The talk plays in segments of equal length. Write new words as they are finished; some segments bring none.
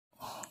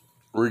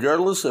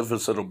Regardless if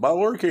it's in a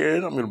bottle or a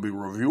can, I'm going to be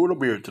reviewing a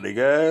beer today,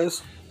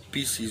 guys.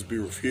 BC's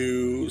Beer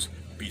Reviews,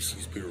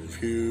 BC's Beer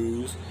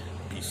Reviews,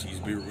 BC's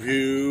Beer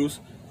Reviews.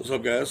 What's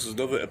up, guys? This is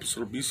another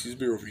episode of BC's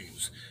Beer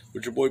Reviews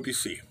with your boy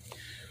BC.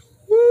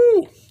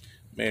 Woo!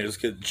 Man, it's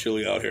getting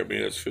chilly out here,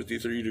 man. It's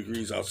 53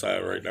 degrees outside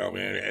right now,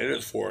 man, and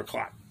it's 4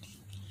 o'clock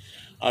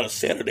on a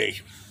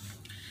Saturday.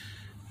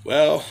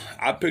 Well,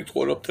 I picked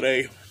one up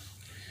today,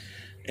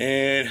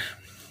 and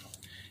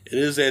it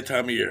is that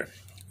time of year.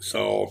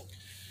 So,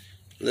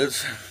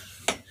 let's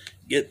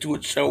get to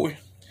it, shall we?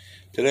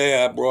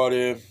 Today I brought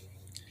in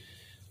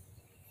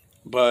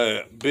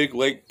by Big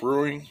Lake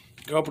Brewing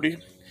Company,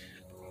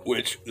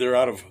 which they're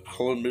out of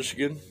Holland,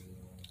 Michigan,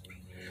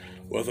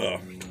 with a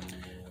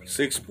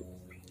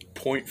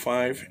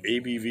 6.5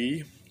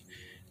 ABV.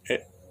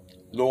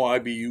 No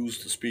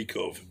IBUs to speak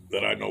of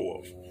that I know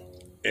of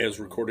as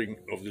recording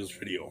of this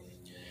video.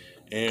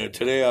 And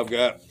today I've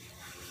got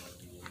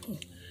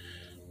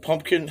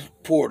pumpkin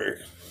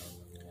porter.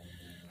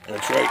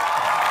 That's right,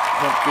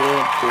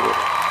 pumpkin porter.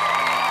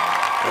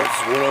 That's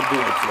what I'm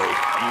doing today.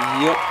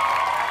 Yep.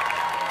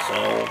 So,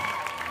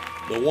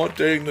 the one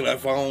thing that I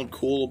found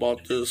cool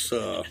about this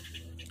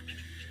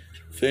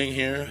thing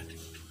here,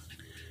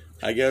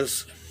 I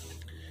guess,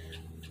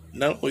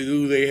 not only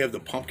do they have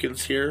the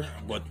pumpkins here,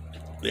 but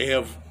they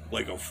have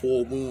like a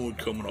full moon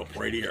coming up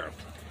right here.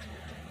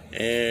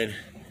 And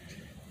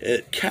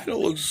it kind of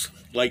looks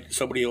like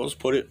somebody else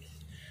put it,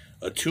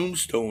 a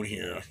tombstone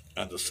here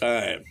on the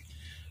side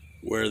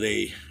where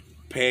they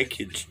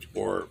packaged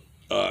or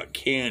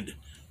canned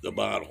the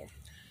bottle,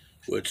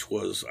 which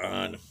was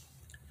on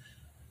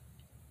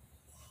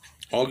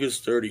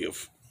August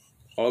 30th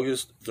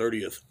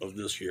of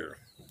this year.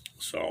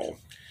 So,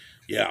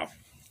 yeah.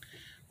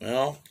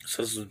 Well,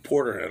 since it's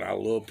porter, and I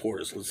love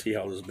porters, let's see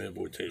how this bad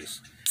boy tastes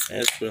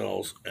and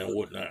smells and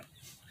whatnot.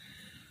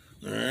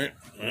 Alright,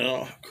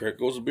 well, crack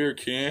goes the beer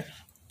can.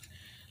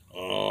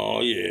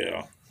 Oh,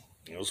 yeah.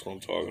 That's what I'm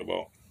talking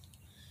about.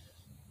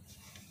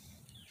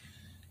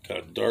 Got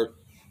a dark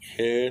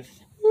head.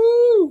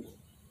 Woo!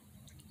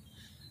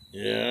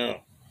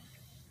 Yeah.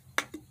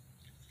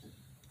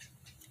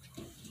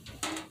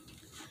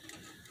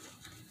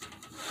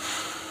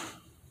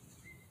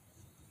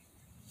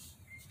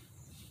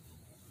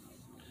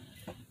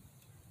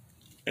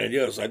 And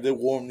yes, I did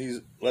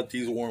let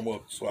these warm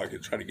up so I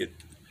could try to get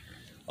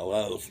a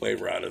lot of the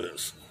flavor out of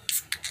this.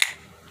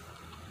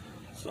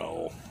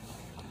 So,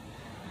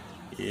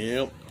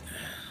 yep.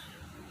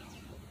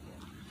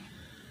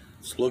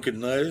 It's looking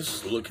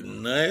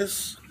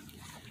nice,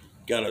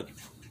 Got a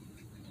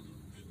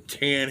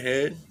tan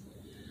head.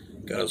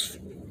 Got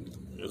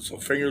some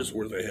fingers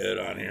worth of head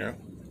on here.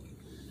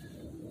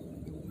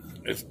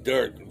 It's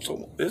dark,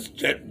 so it's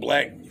jet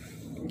black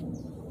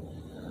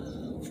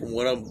from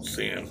what I'm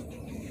seeing.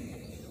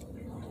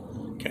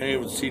 Can't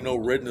even see no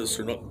redness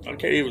or no. I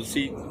can't even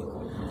see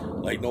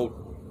like no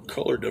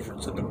color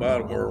difference at the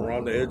bottom or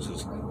around the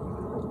edges.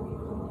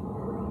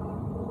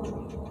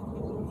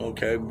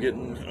 Okay, I'm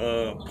getting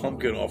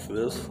pumpkin off of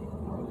this.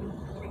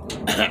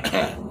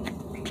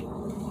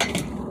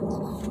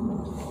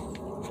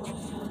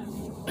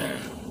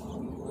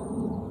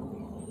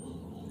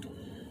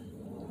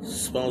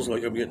 Smells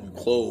like I'm getting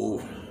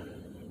clove.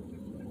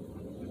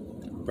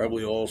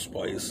 Probably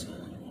allspice.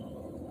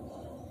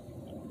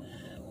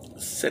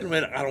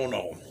 Cinnamon, I don't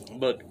know,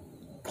 but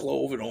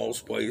clove and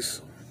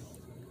allspice.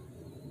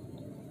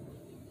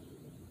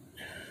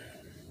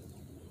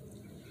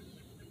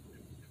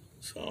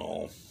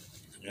 So,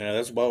 yeah,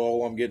 that's about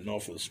all I'm getting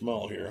off of the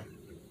smell here.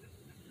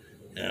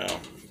 Yeah,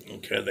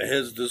 okay, the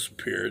head's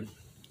disappeared.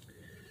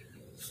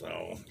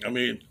 So, I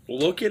mean,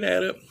 looking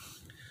at it,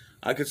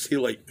 I could see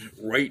like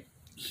right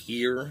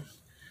here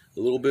a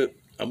little bit.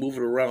 I move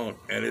it around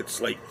and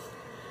it's like,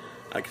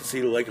 I can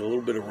see like a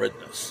little bit of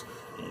redness.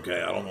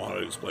 Okay, I don't know how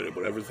to explain it,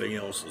 but everything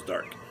else is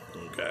dark.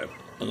 Okay,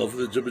 enough of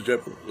the jibber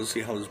jabber. Let's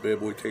see how this bad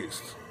boy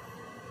tastes.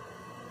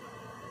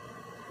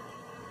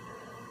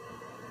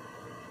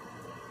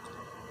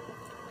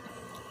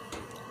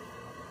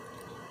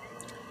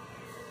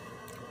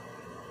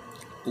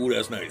 Ooh,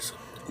 that's nice.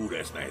 Ooh,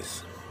 that's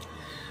nice.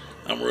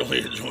 I'm really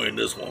enjoying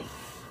this one.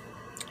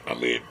 I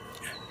mean,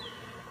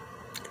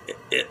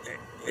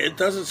 it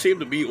doesn't seem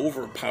to be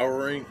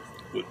overpowering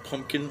with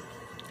pumpkin.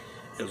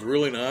 It's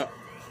really not.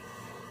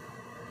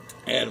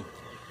 And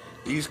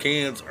these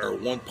cans are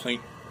 1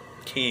 pint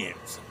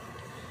cans.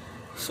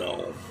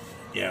 So,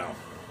 yeah.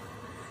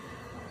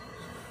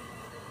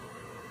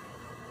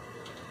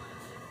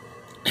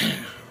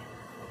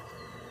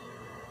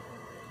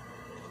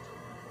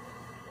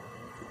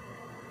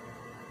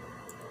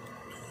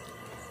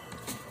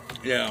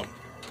 Yeah.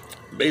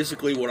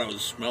 Basically what I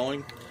was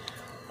smelling,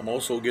 I'm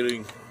also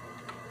getting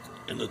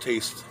in the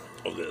taste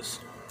of this.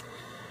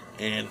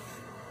 And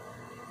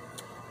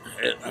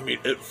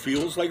it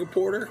feels like a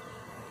porter.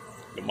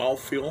 The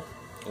mouthfeel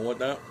and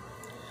whatnot,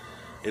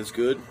 it's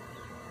good.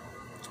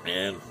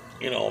 And,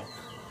 you know,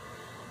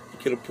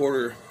 get a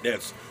porter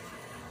that's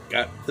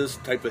got this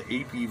type of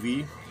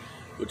ABV,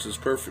 which is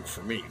perfect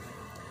for me.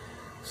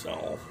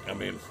 So, I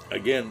mean,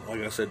 again,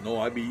 like I said, no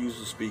IBUs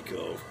to speak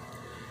of.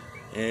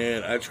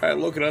 And I tried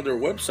looking on their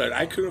website.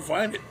 I couldn't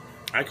find it.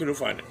 I couldn't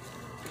find it.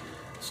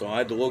 So I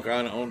had to look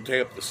on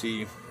tap to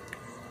see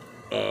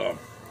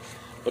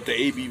what the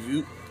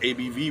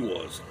ABV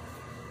was.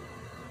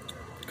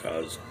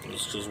 Because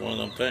it's just one of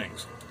them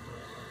things.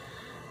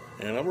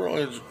 And I'm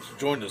really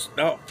enjoying this.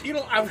 Now, you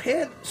know, I've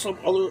had some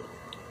other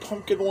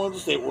pumpkin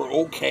ones that were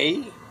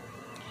okay.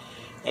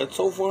 And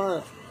so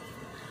far,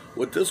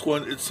 with this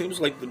one, it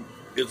seems like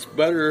it's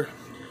better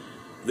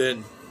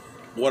than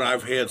what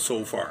I've had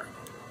so far.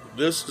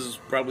 This is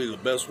probably the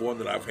best one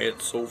that I've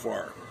had so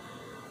far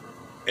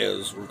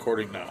as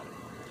recording now.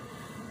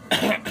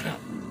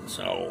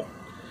 So,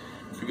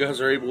 if you guys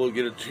are able to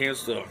get a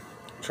chance to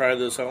try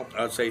this out,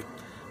 I'd say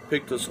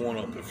pick this one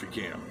up if you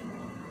can.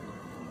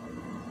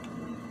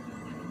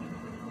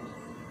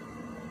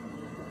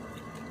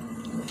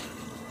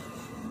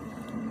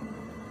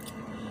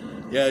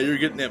 Yeah, you're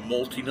getting that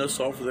maltiness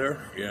off of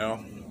there, yeah.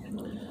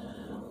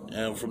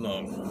 And from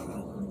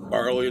the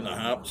barley and the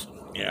hops,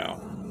 yeah.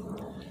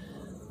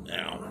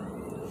 Yeah.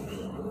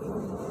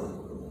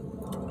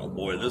 Oh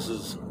boy, this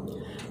is,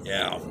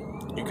 yeah.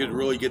 You could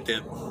really get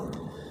that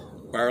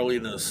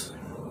barleyness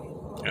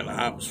and the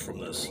hops from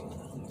this,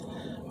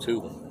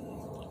 too.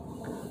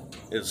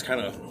 It's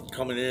kind of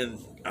coming in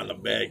on the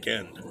back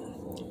end.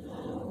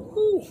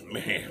 Ooh,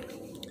 man.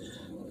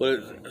 But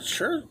it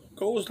sure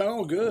goes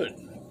down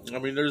good. I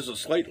mean, there's a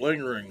slight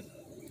lingering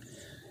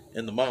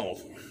in the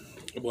mouth,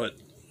 but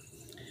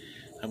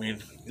I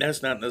mean,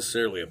 that's not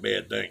necessarily a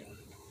bad thing.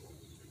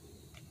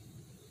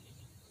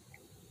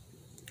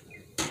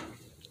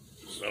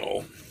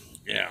 So,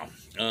 yeah,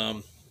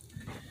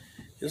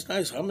 it's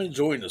nice. I'm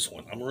enjoying this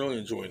one. I'm really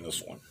enjoying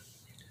this one.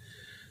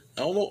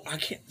 I don't know. I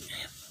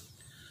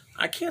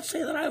can't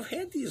say that I've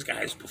had these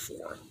guys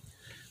before.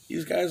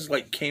 These guys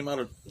came out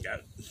of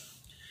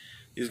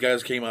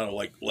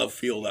like left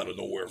field, out of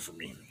nowhere for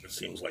me. It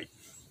seems like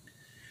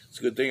it's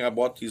a good thing I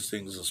bought these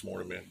things this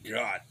morning, man.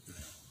 God.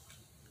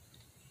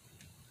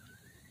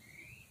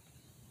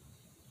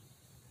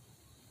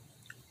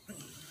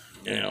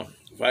 You know,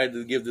 if I had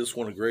to give this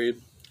one a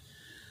grade,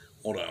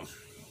 hold on.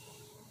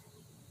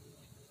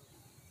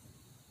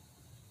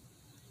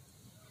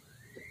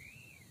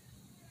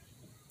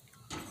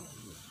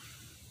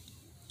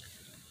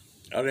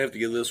 I'd have to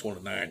give this one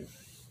a 9.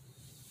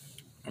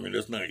 I mean,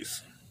 it's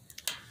nice.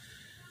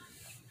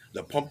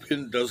 The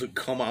pumpkin doesn't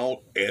come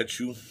out at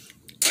you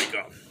like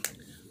a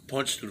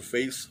punch to the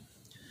face.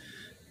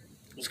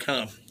 It's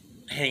kind of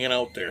hanging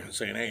out there,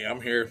 saying, "Hey,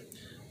 I'm here,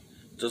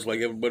 just like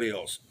everybody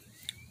else.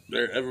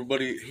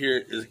 Everybody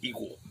here is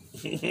equal."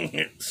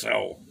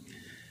 So,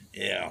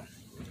 yeah,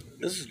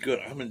 this is good.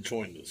 I'm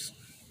enjoying this.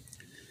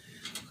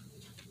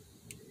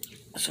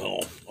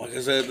 So, like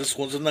I said, this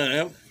one's a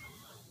 9.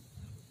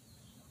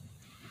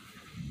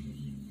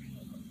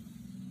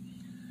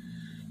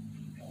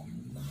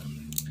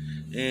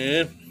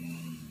 And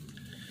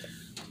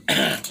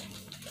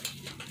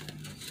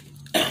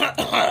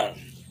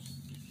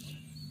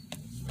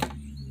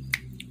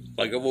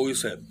like I've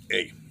always said,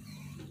 hey,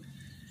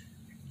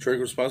 drink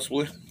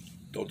responsibly.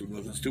 Don't do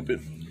nothing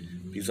stupid.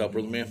 Peace out,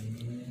 brother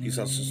man. Peace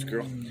out, sister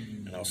girl.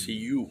 And I'll see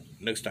you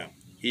next time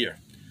here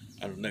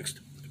on the next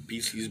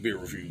BC's Beer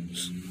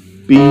Reviews.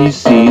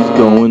 BC's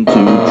going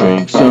to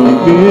drink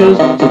some beers,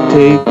 so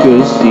take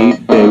a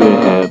seat, baby,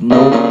 have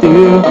no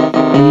fear.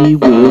 He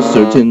will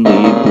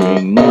certainly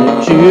bring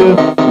that cheer,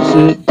 so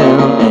sit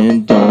down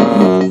and don't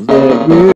move that rear.